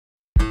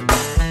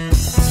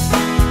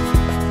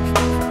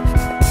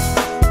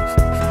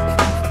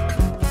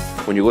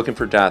when you're looking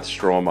for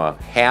Dothistroma,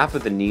 half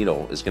of the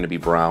needle is going to be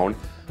brown.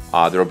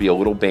 There'll be a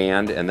little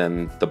band, and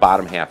then the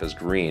bottom half is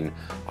green.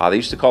 They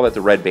used to call that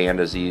the red band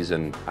disease,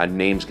 and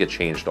names get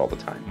changed all the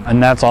time.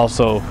 And that's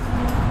also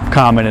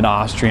common in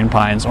Austrian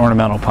pines,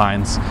 ornamental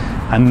pines.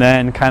 And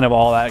then kind of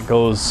all that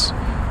goes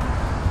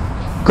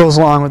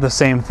along with the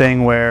same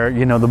thing where,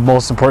 you know, the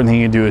most important thing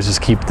you do is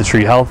just keep the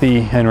tree healthy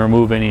and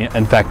remove any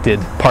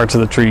infected parts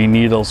of the tree,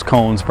 needles,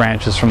 cones,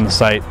 branches from the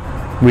site.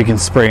 We can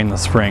spray in the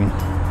spring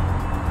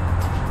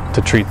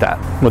to treat that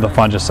with a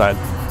fungicide.